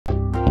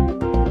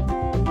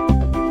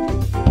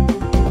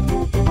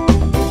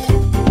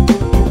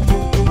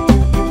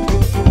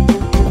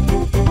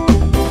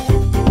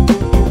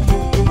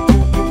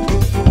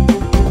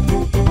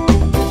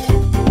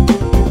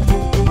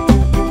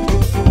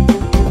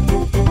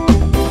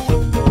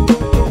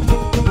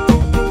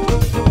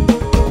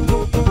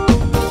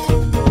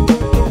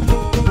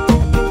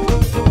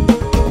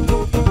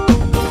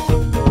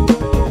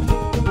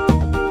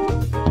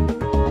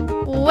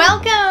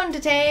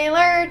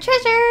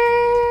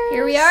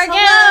Here we are again.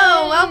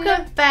 Hello,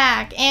 welcome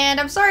back. And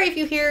I'm sorry if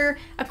you hear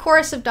a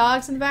chorus of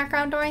dogs in the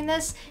background during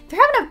this. They're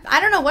having I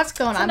don't know what's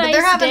going on, but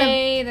they're having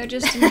day. They're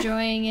just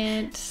enjoying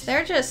it.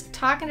 They're just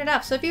talking it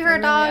up. So if you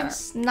hear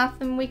dogs,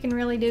 nothing we can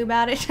really do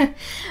about it.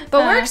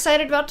 But we're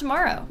excited about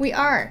tomorrow. We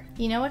are.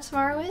 You know what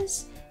tomorrow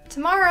is?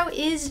 Tomorrow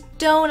is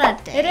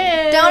Donut Day. It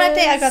is. Donut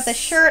Day. I got the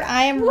shirt.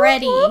 I am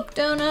ready. Whoop,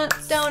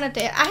 donuts. Donut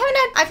Day.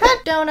 I've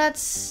had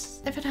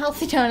donuts. I've had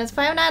healthy donuts,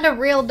 but I haven't had a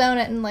real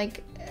donut in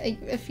like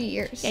a few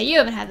years. Yeah, you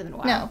haven't had them in a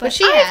while. No, but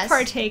I've has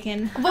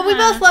partaken. But we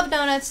both love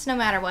donuts no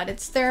matter what.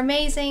 They're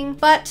amazing,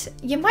 but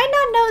you might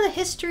not know the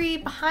history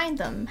behind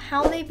them,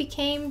 how they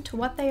became to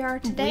what they are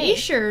today. We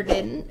sure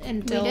didn't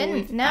until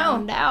we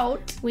found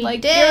out. We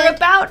like did. You're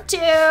about to.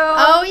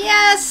 Oh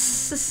yes,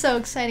 this is so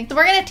exciting. So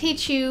we're gonna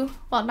teach you,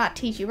 well, not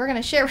teach you, we're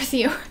gonna share with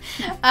you.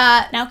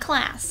 Now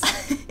class,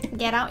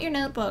 get out your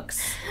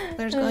notebooks.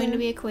 There's going to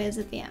be a quiz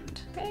at the end.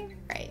 Okay.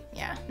 Right,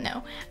 yeah,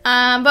 no.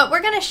 But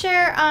we're gonna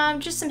share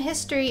just some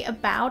history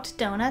about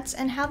donuts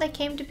and how they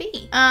came to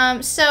be.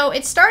 So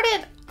it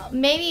started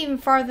maybe even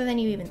farther than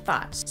you even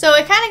thought. So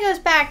it kind of goes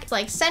back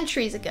like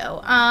centuries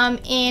ago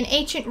in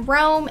ancient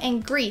Rome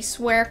and Greece,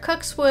 where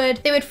cooks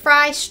would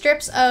fry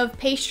strips of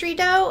pastry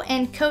dough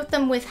and coat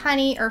them with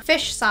honey or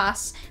fish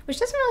sauce, which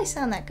doesn't really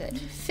sound that good.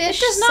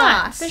 Fish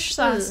sauce. Fish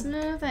sauce. Ooh.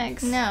 No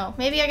thanks. No,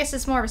 maybe I guess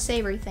it's more of a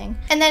savory thing.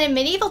 And then in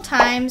medieval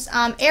times,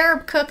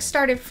 Arab cooks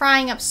started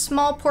frying up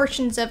small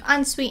portions of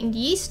unsweetened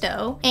yeast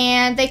dough,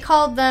 and they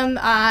called them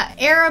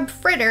Arab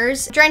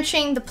fritters,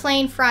 drenching the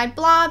plain fried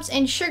blobs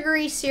in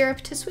sugary syrup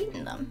to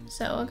sweeten them.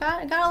 So it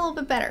got a little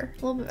bit better.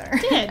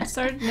 It did.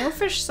 Started no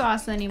fish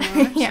sauce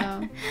anymore.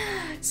 Yeah.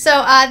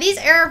 So these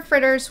Arab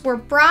fritters were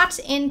brought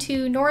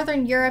into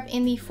Northern Europe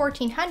in the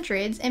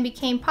 1400s and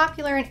became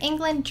popular in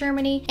England,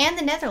 Germany, and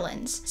the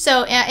Netherlands.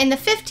 So in the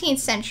 15th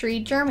century,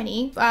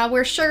 Germany,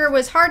 where sugar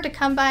was hard to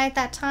come by at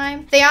that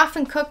time, they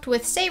often cooked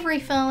with savory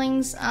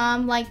fillings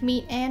like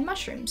meat and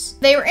mushrooms.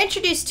 They were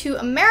introduced to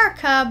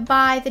America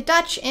by the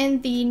Dutch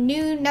in the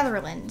New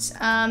Netherlands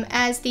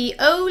as the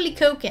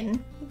olykoeken.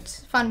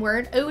 Fun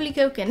word,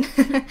 olykoeken.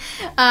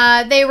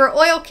 They were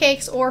oil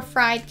cakes or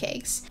fried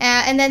cakes.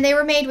 And then they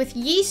were made with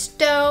yeast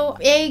dough,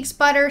 eggs,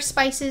 butter,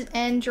 spices,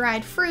 and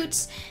dried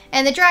fruits.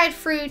 And the dried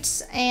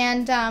fruits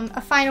and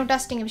a final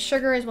dusting of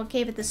sugar is what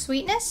gave it the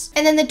sweetness.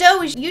 And then the dough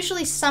was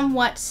usually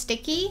somewhat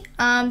sticky.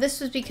 This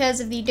was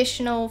because of the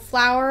additional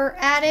flour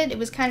added. It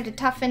was kind of to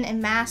toughen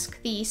and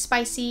mask the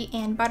spicy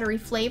and buttery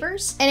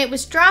flavors. And it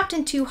was dropped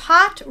into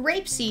hot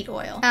rapeseed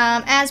oil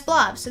as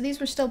blobs. So these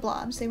were still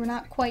blobs. They were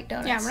not quite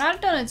donuts. Yeah, we're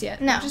not donuts yet.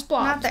 No, we're just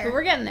blobs, not there. But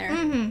we're getting there.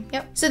 Mm-hmm.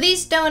 Yep. So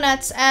these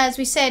donuts, as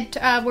we said,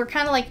 were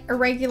kind of like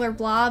irregular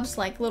blobs,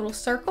 like little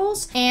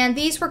circles. And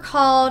these were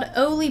called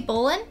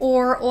oliebollen,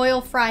 or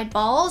oil fried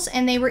balls,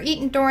 and they were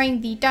eaten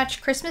during the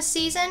Dutch Christmas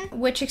season,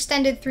 which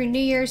extended through New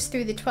Year's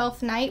through the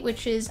 12th night,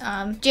 which is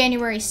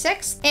January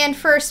 6th, and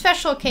for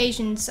special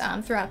occasions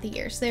throughout the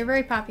year. So they were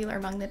very popular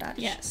among the Dutch.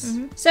 Yes.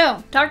 Mm-hmm.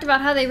 So, talked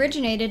about how they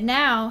originated.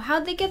 Now,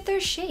 how'd they get their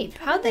shape?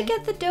 How'd they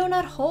get the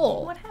donut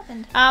hole? What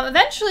happened?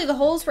 Eventually, the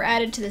holes were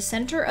added to the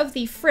center of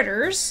the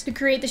fritters to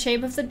create the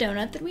shape of the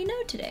donut that we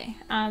know today.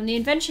 The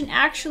invention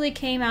actually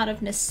came out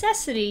of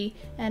necessity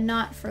and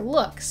not for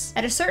looks.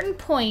 At a certain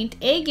point,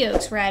 egg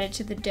yolks were added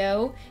to the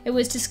dough. It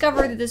was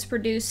discovered that this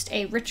produced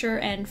a richer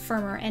and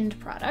firmer end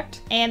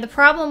product. And the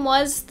problem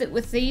was that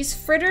with these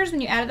fritters,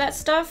 when you added that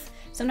stuff,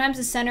 sometimes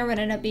the center would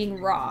end up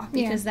being raw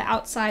because the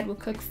outside would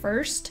cook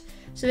first.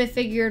 So they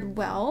figured,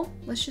 well,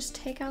 let's just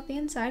take out the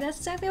inside. That's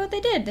exactly what they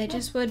did. They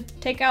just would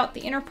take out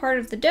the inner part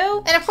of the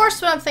dough. And of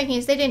course, what I'm thinking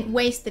is they didn't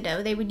waste the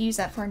dough. They would use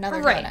that for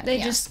another donut. They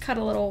just cut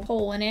a little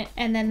hole in it,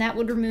 and then that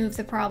would remove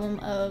the problem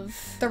of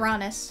the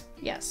rawness.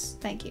 Yes,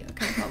 thank you. I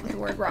couldn't come up with the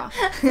word raw.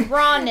 The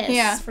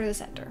rawness for the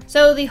center.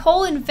 So the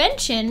whole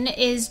invention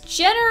is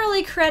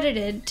generally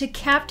credited to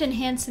Captain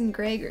Hanson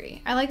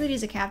Gregory. I like that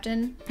he's a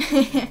captain.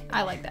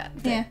 I like that.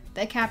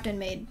 The captain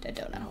made a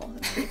donut hole.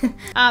 That's pretty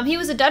cool. He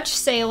was a Dutch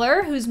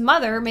sailor whose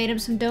mother made him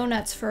some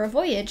donuts for a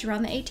voyage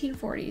around the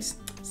 1840s.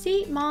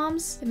 See,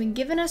 moms have been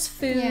giving us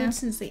food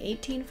since the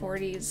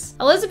 1840s.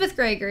 Elizabeth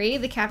Gregory,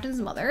 the captain's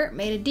mother,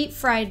 made a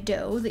deep-fried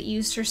dough that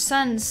used her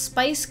son's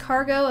spice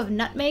cargo of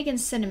nutmeg and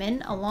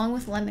cinnamon along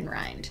with lemon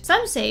rind.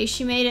 Some say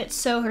she made it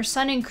so her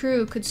son and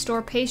crew could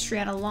store pastry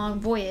on a long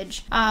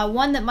voyage,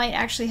 one that might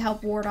actually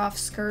help ward off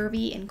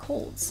scurvy and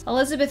colds.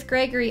 Elizabeth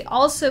Gregory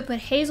also put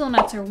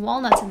hazelnuts or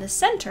walnuts in the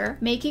center,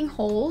 making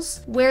holes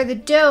where the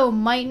dough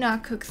might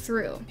not cook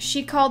through.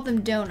 She called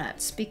them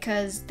donuts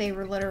because they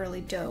were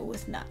literally dough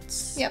with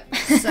nuts. Yep.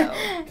 So,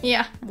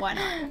 yeah. Why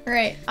not?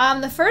 Right.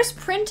 The first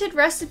printed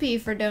recipe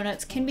for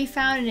donuts can be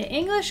found in an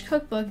English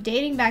cookbook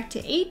dating back to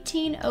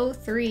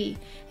 1803,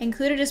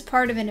 included as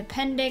part of an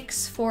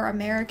appendix for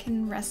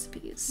American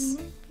recipes.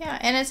 Mm-hmm. Yeah,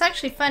 and it's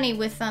actually funny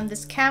with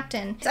this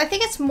captain. I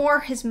think it's more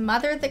his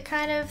mother that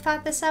kind of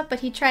thought this up, but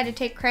he tried to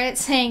take credit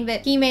saying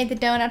that he made the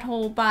donut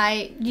hole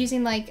by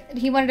using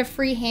he wanted a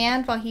free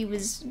hand while he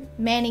was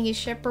manning his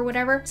ship or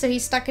whatever. So he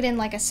stuck it in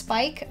like a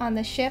spike on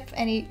the ship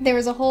and there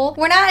was a hole.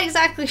 We're not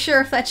exactly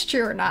sure if that's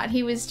true or not.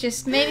 He was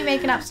just maybe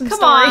making up some stories.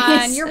 Come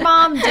on, your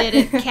mom did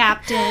it,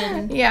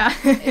 Captain. Yeah.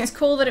 It's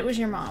cool that it was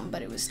your mom,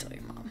 but it was still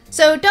your mom.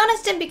 So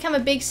donuts didn't become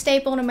a big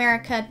staple in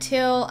America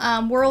till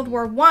World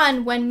War I,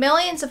 when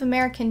millions of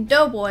American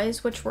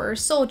doughboys, which were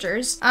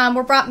soldiers,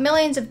 were brought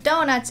millions of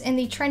donuts in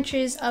the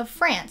trenches of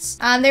France.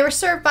 They were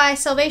served by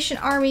Salvation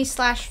Army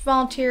 /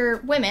 volunteer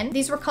women.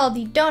 These were called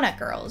the Donut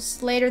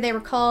Girls. Later they were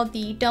called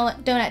the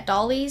Donut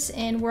Dollies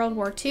in World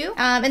War II.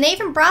 And they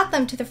even brought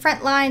them to the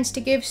front lines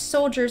to give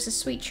soldiers a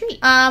sweet treat.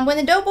 When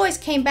the doughboys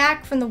came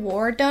back from the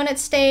war,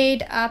 donuts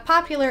stayed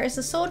popular as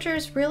the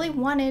soldiers really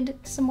wanted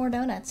some more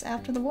donuts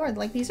after the war.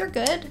 Like, these are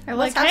good.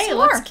 Like, hey,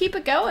 let's keep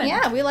it going.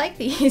 Yeah, we like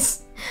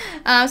these.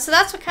 So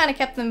that's what kind of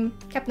kept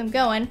them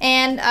going.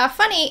 And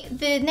funny,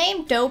 the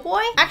name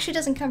Doughboy actually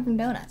doesn't come from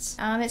donuts.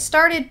 It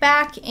started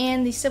back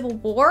in the Civil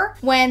War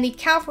when the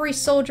cavalry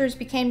soldiers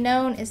became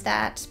known as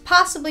that,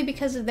 possibly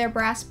because of their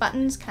brass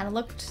buttons kind of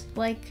looked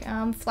like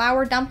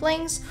flour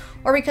dumplings,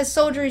 or because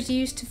soldiers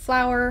used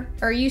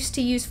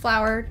to use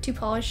flour to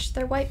polish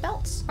their white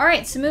belts. All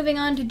right, so moving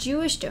on to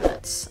Jewish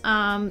donuts.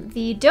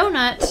 The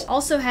donut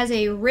also has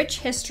a rich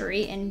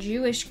history in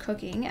Jewish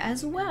cooking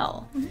as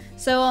well.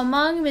 So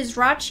among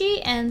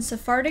Mizrahi and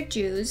Sephardic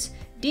Jews,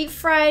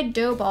 deep-fried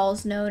dough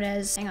balls known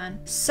as,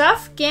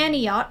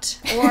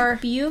 sufganiyot or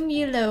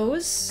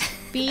bimulos,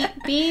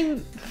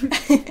 Bimuelos,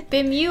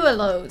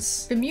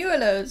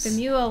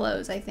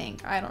 I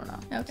think. I don't know.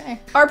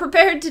 Okay. Are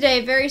prepared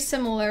today very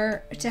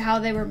similar to how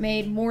they were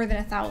made more than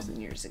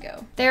 1,000 years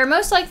ago. They are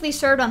most likely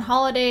served on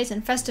holidays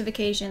and festive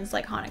occasions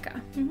like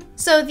Hanukkah.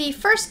 So the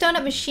first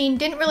donut machine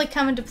didn't really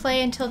come into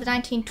play until the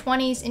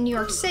 1920s in New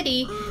York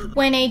City,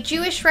 when a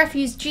Jewish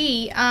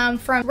refugee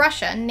from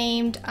Russia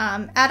named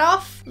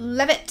Adolf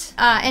Levitt,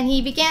 and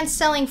he began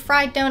selling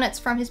fried donuts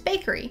from his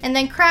bakery. And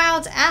then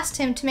crowds asked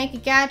him to make a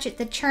gadget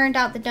that churned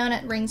out the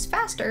donut rings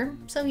faster,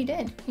 so he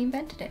did. He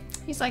invented it.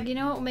 He's like, you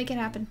know what, we'll make it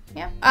happen.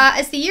 Yeah.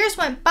 As the years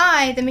went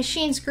by, the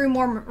machines grew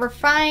more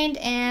refined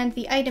and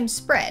the items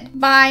spread.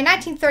 By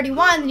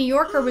 1931, the New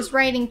Yorker was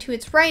writing to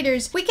its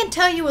writers, "We can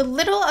tell you a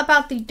little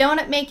about the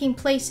donut making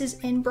places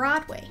in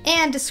Broadway,"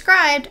 and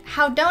described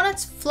how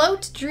donuts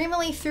float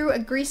dreamily through a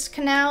greased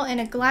canal in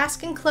a glass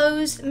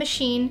enclosed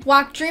machine,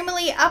 walk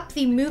dreamily up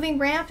the moving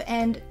ramp,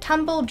 and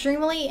tumble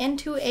dreamily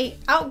into a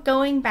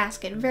outgoing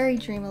basket. Very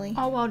dreamily.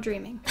 All while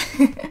dreaming.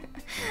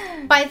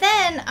 By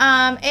then,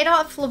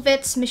 Adolf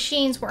Levitt's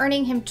machines were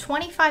earning him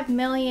 $25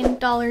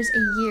 million a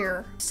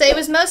year. So it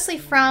was mostly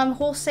from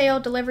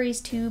wholesale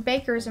deliveries to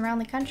bakers around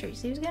the country.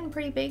 So he was getting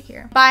pretty big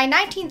here. By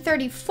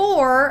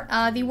 1934,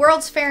 the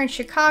World's Fair in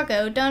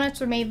Chicago, donuts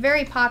were made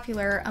very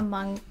popular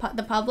among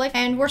the public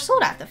and were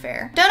sold at the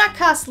fair. Donut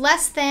cost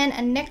less than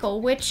a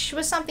nickel, which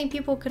was something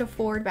people could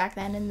afford back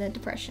then in the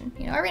Depression.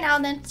 You know, every now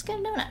and then, let's get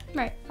a donut.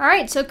 Right. All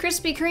right, so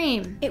Krispy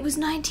Kreme. It was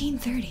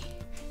 1930.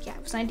 Yeah,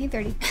 it was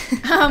 1930.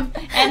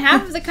 And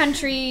half of the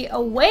country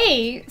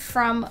away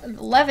from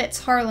Levitt's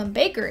Harlem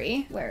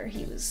Bakery, where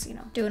he was,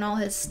 doing all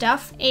his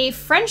stuff, a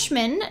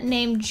Frenchman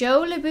named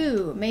Joe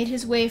Leboux made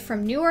his way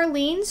from New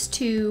Orleans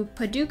to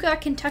Paducah,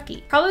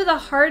 Kentucky. Probably the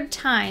hard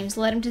times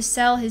led him to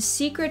sell his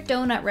secret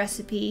donut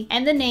recipe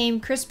and the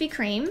name Krispy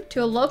Kreme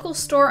to a local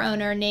store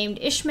owner named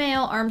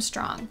Ishmael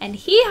Armstrong. And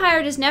he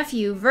hired his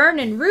nephew,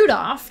 Vernon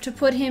Rudolph, to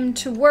put him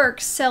to work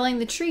selling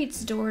the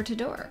treats door to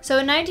door. So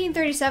in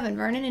 1937,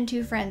 Vernon and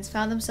two friends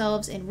found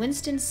themselves in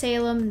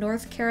Winston-Salem,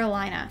 North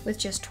Carolina, with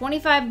just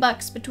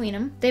 $25 between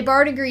them. They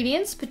borrowed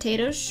ingredients,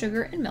 potatoes,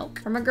 sugar, and milk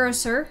from a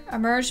grocer,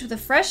 emerged with a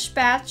fresh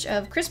batch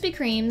of Krispy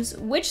Kremes,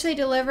 which they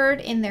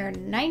delivered in their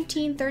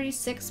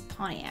 1936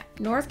 Pontiac.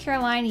 North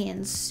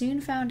Carolinians soon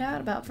found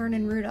out about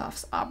Vernon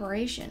Rudolph's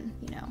operation,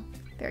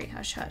 very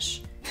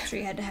hush-hush. I'm sure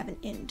you had to have an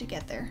inn to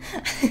get there.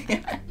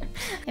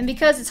 And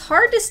because it's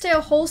hard to stay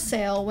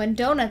wholesale when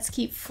donuts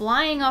keep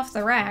flying off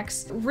the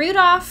racks,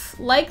 Rudolph,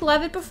 like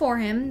Levitt before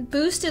him,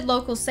 boosted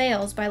local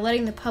sales by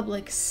letting the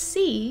public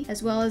see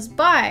as well as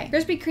buy.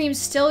 Krispy Kreme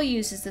still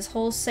uses this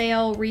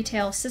wholesale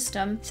retail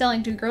system,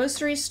 selling to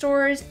grocery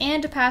stores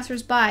and to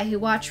passers-by who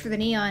watch for the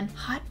neon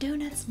 "Hot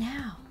Donuts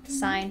Now"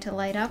 sign to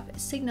light up,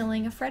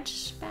 signaling a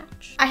fresh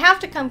batch. I have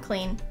to come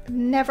clean. I've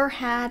never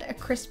had a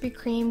Krispy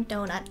Kreme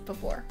donut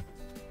before.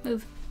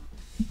 Move.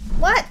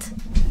 What?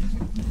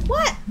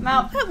 What? I'm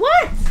out.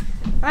 What?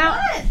 I'm out.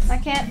 What? I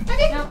can't.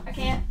 No, I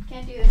can't.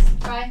 Can't do this.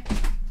 Bye.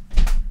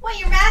 What,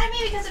 you're mad at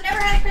me because I've never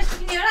had a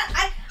Krispy Kreme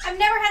donut? I've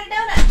never had a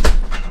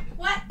donut.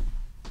 What?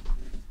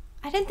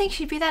 I didn't think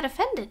she'd be that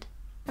offended.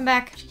 I'm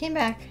back. She came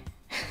back.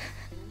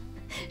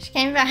 She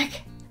came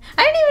back.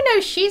 I didn't even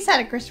know she's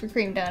had a Krispy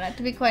Kreme donut,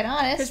 to be quite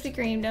honest. Krispy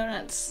Kreme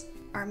donuts.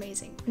 are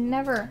amazing.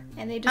 Never.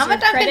 And they deserve I'm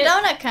a Dunkin' credit.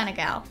 Donut kind of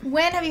gal.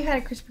 When have you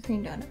had a Krispy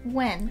Kreme donut?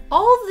 When?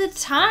 All the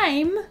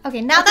time.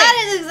 Okay, now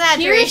that is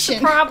exaggeration. Here's the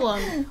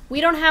problem.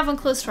 We don't have them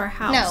close to our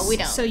house. No, we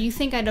don't. So you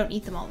think I don't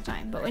eat them all the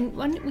time. But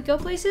when we go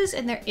places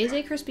and there is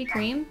a Krispy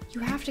Kreme,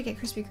 you have to get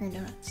Krispy Kreme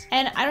donuts.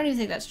 And I don't even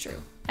think that's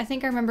true. I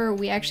think I remember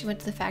we actually went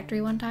to the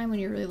factory one time when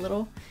you were really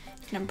little.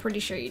 And I'm pretty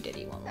sure you did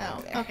eat one.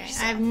 Oh, there, okay.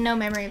 so. I have no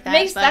memory of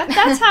that.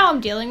 That's how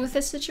I'm dealing with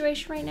this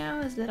situation right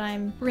now, is that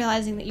I'm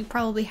realizing that you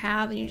probably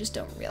have and you just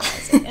don't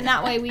realize it. And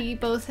that way we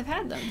both have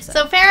had them.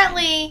 So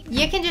apparently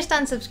you can just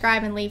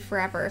unsubscribe and leave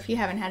forever if you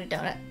haven't had a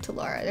donut to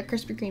Laura, the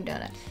Krispy Kreme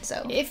donut.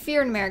 So if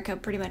you're in America,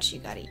 pretty much you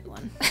gotta eat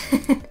one.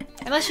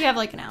 Unless you have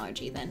like an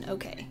allergy, then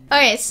okay.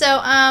 Okay,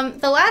 so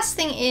the last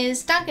thing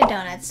is Dunkin'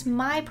 Donuts,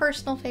 my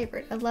personal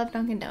favorite. I love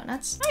Dunkin'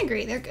 Donuts. I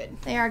agree, they're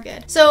good. They are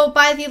good. So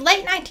by the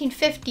late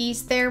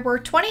 1950s, there were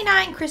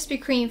 29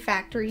 Krispy Kreme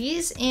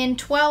factories in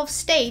 12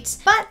 states,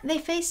 but they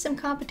faced some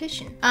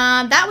competition.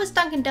 That was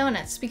Dunkin'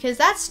 Donuts, because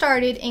that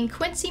started in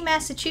Quincy,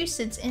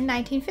 Massachusetts in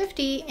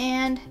 1950,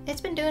 and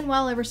it's been doing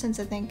well ever since,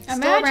 I think.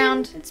 Still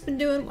around. It's been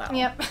doing well.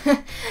 Yep.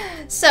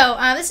 So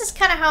this is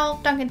kind of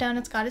how Dunkin'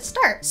 Donuts got its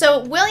start.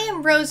 So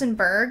William Rosenberg,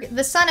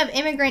 the son of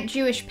immigrant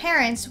Jewish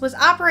parents, was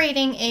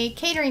operating a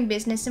catering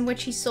business in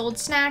which he sold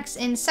snacks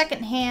in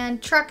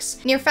secondhand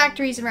trucks near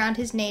factories around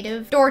his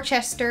native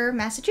Dorchester,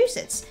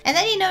 Massachusetts. And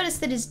then he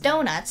noticed that his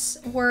donuts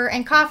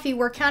and coffee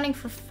were accounting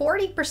for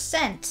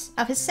 40%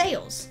 of his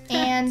sales.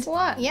 And that's a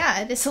lot.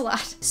 Yeah, it is a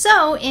lot.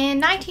 So in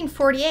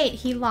 1948,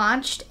 he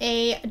launched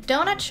a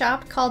donut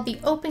shop called the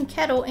Open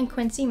Kettle in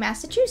Quincy,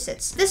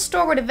 Massachusetts. This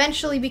store would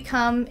eventually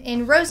become,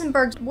 in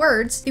Rosenberg's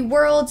words, the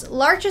world's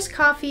largest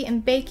coffee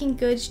and baking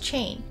goods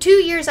chain. 2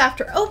 years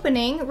after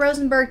opening,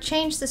 Rosenberg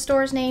changed the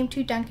store's name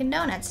to Dunkin'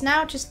 Donuts.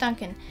 Now just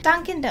Dunkin'.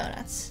 Dunkin'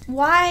 Donuts.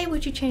 Why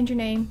would you change your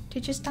name to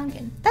just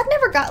Dunkin'? That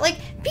never got, like,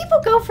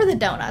 people go for the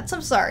donuts.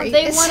 I'm sorry.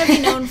 They want to be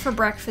known for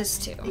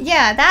breakfast too.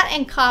 Yeah, that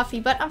and coffee,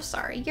 but I'm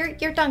sorry.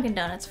 You're Dunkin'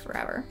 Donuts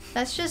forever.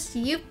 That's just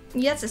you.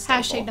 That's a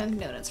staple. Hashtag Dunkin'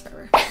 Donuts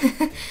forever.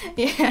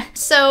 Yeah.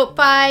 So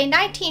by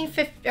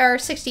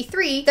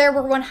 1963, there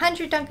were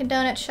 100 Dunkin'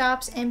 Donut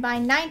shops, and by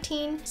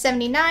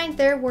 1979,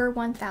 there were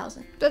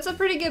 1,000. That's a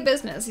pretty good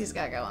business he's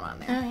got going on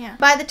there. Oh, yeah.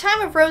 By the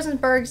time of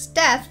Rosenberg's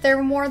death, there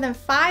were more than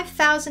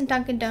 5,000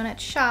 Dunkin' Donut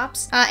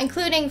shops,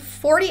 including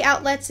 40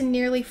 outlets in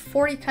nearly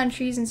 40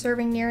 countries and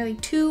serving nearly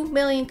 2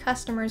 million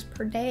customers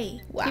per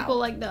day. Wow. People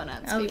like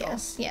donuts. Oh, people.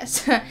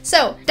 yes.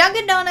 So,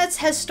 Dunkin' Donuts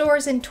has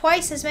stores in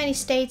twice as many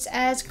states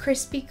as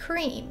Krispy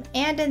Kreme,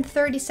 and in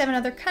 37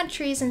 other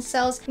countries, and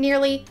sells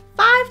nearly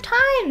 5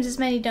 times as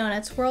many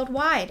donuts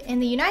worldwide. In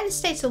the United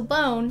States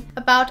alone,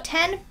 about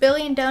 10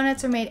 billion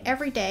donuts are made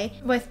every day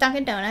with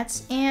Dunkin'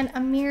 Donuts, and a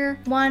mere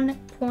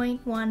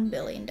 1.1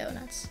 billion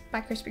donuts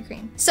by Krispy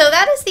Kreme. So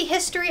that is the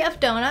history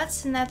of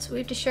donuts, and that's what we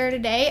have to share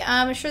today.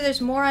 I'm sure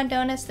there's more on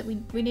donuts that we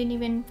didn't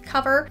even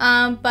cover,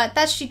 but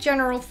that's the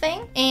general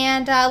thing.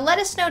 And let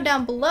us know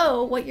down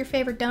below what your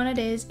favorite donut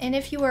is, and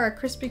if you are a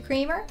Krispy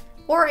Kremer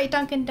or a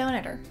Dunkin'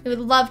 Donutter. We would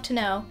love to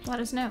know. Let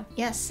us know.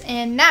 Yes,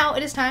 and now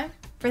it is time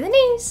for the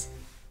news.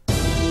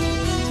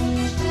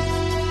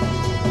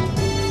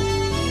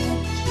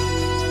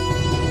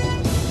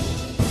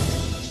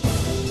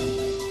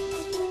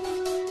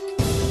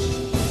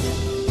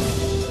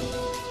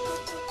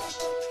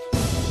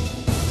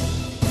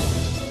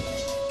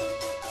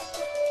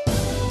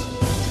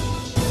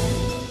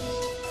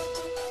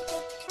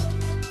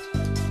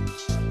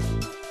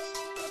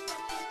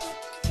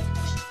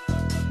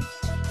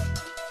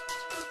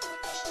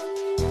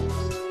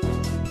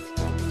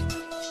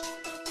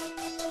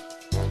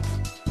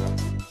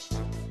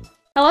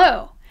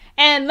 Hello,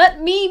 and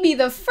let me be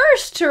the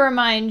first to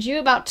remind you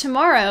about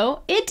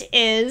tomorrow. It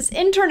is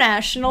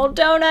International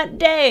Donut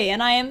Day,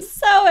 and I am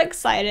so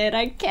excited.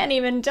 I can't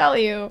even tell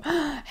you.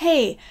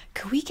 Hey,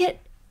 could we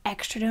get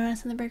extra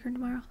donuts in the break room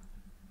tomorrow?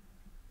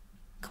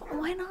 Come on,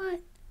 why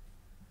not?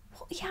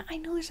 Well, yeah, I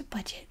know there's a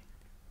budget.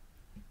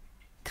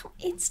 Come,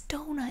 it's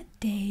Donut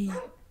Day,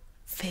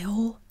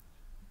 Phil.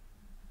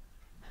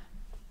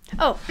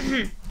 Oh,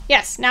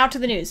 yes, now to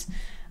the news.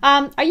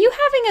 Are you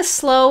having a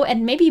slow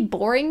and maybe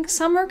boring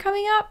summer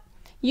coming up?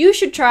 You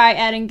should try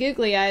adding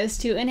googly eyes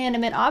to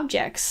inanimate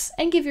objects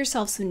and give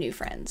yourself some new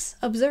friends.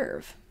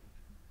 Observe.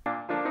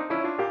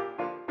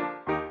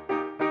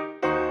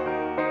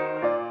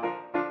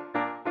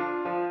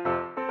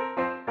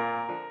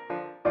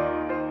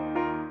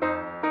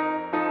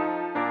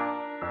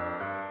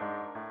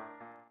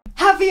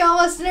 Happy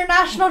almost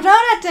International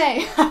Donut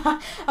Day!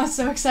 I'm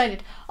so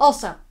excited.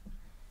 Also,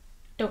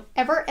 don't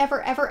ever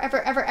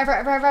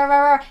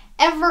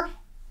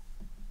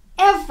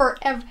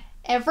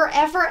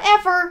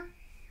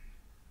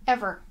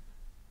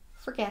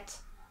forget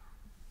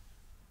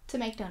to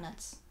make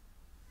donuts.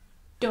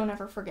 Don't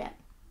ever forget.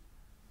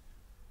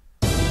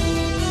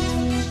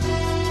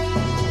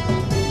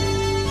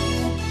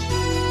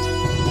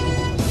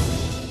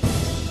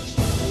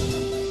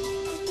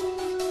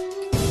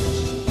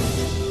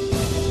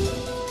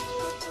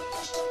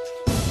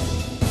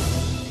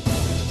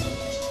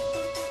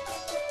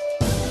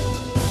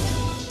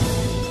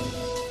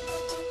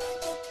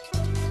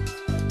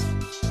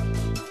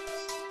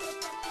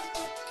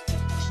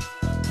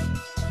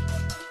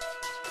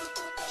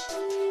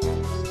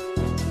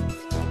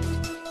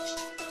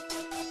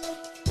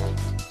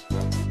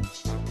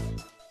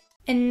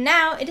 And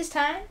now it is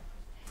time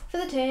for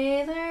the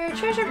Taylor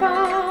Treasure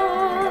Box.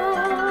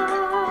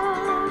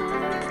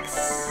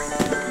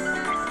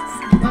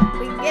 See what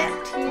we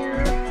get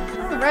here.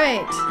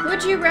 Alright.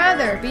 Would you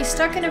rather be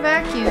stuck in a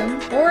vacuum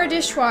or a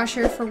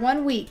dishwasher for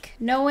 1 week,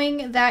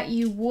 knowing that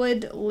you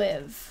would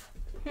live?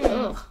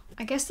 Ugh.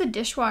 I guess the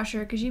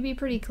dishwasher, because you'd be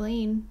pretty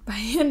clean by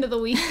the end of the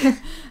week.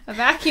 A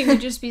vacuum would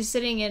just be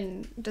sitting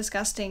in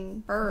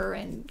disgusting fur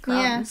and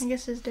crumbs. Yeah, I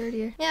guess it's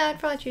dirtier. Yeah, I'd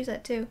probably choose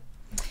that too.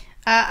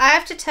 I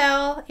have to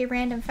tell a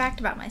random fact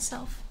about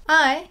myself.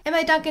 I am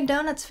a Dunkin'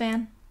 Donuts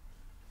fan.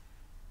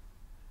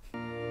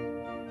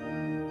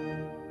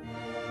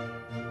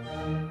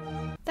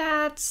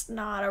 That's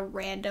not a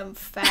random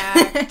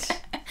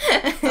fact.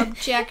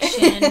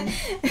 Objection.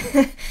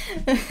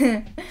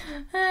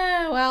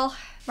 Well,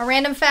 my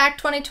random fact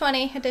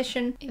 2020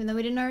 edition. Even though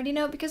we didn't already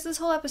know it because of this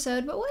whole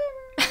episode, but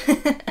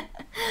whatever.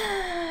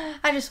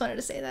 I just wanted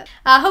to say that.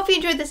 Hope you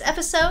enjoyed this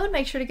episode.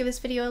 Make sure to give this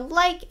video a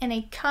like and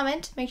a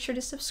comment. Make sure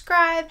to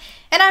subscribe.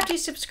 And after you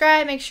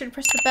subscribe, make sure to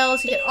press the bell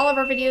so you get all of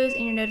our videos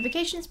in your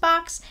notifications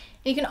box.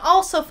 And you can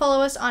also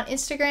follow us on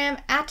Instagram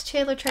at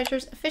Taylor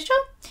Treasures Official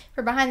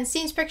for behind the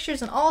scenes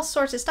pictures and all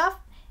sorts of stuff.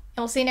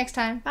 And we'll see you next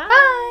time. Bye.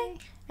 Bye.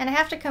 And I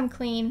have to come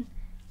clean.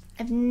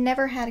 I've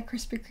never had a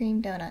Krispy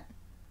Kreme donut.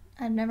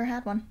 I've never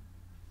had one.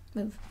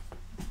 Move.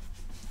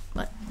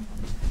 What?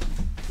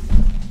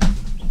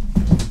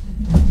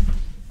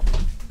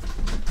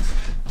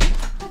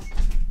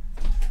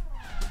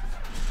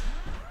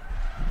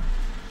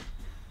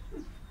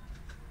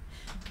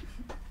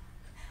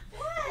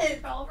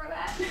 Fall for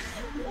that.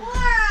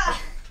 Laura!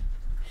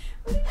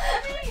 What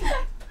are you doing?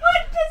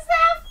 What is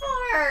that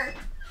for?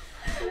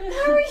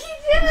 What were you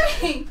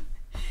doing?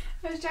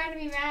 I was trying to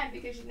be mad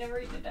because you'd never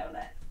eaten a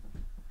donut.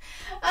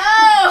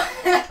 Oh!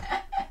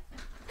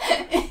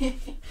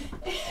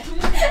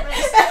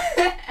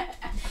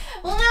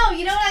 Well, no,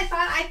 you know what I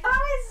thought? I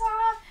thought I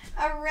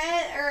saw a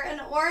red or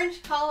an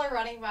orange collar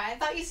running by. I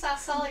thought you saw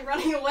Sully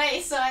running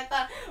away, so I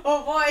thought,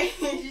 oh boy,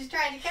 she's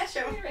trying to catch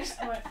him.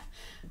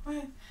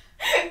 What?